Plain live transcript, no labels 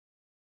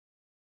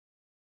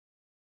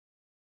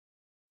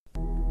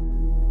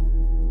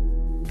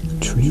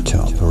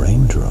treetop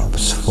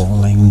raindrops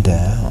falling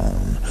down,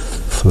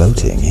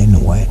 floating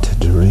in wet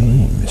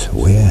dreams.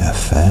 We're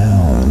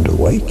found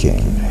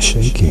waking,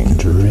 shaking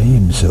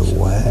dreams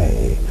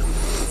away.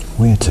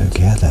 We're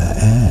together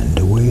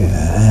and we're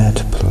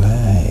at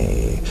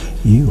play.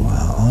 You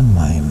are on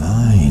my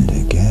mind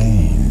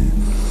again.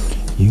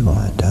 You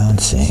are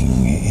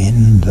dancing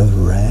in the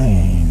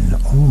rain.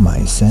 All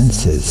my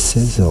senses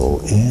sizzle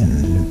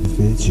in,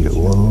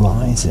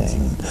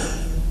 visualizing.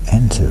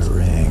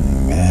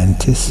 Entering,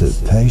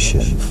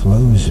 anticipation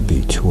flows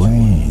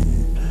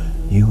between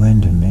you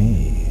and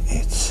me.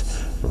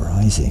 Its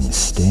rising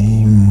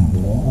steam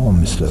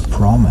warms the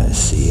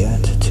promise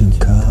yet to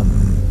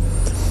come.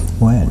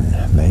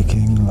 When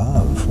making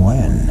love,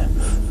 when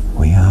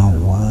we are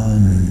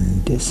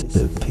one,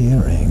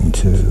 disappearing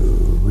to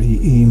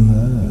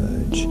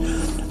re-emerge,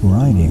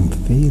 riding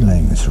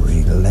feelings'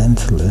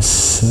 relentless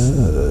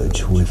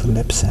surge with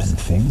lips and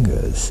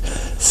fingers,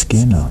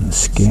 skin on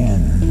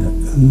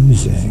skin,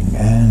 oozing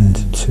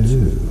and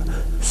two,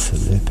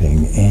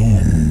 slipping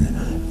in,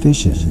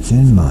 visions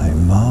in my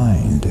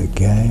mind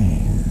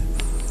again.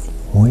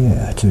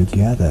 We're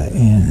together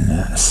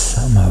in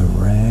summer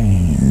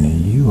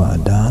rain. You are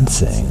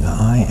dancing,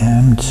 I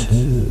am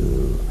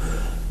too.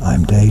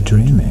 I'm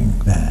daydreaming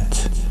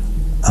that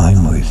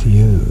I'm with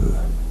you.